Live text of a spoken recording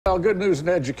Well, good news in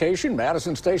education.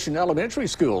 Madison Station Elementary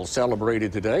School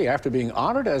celebrated today after being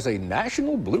honored as a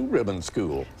National Blue Ribbon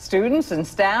School. Students and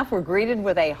staff were greeted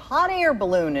with a hot air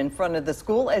balloon in front of the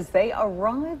school as they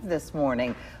arrived this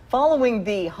morning. Following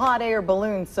the hot air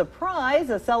balloon surprise,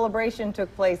 a celebration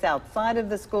took place outside of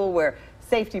the school where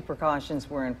safety precautions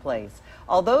were in place.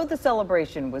 Although the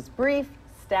celebration was brief,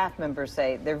 staff members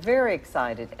say they're very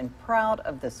excited and proud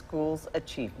of the school's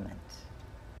achievement.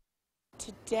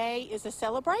 Today is a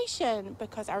celebration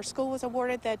because our school was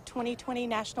awarded the 2020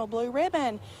 National Blue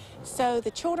Ribbon. So the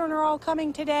children are all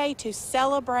coming today to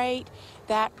celebrate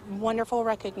that wonderful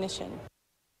recognition.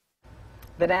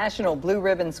 The National Blue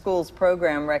Ribbon Schools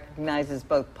program recognizes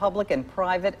both public and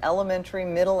private elementary,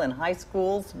 middle, and high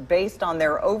schools based on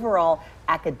their overall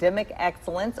academic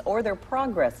excellence or their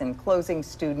progress in closing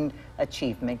student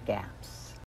achievement gaps.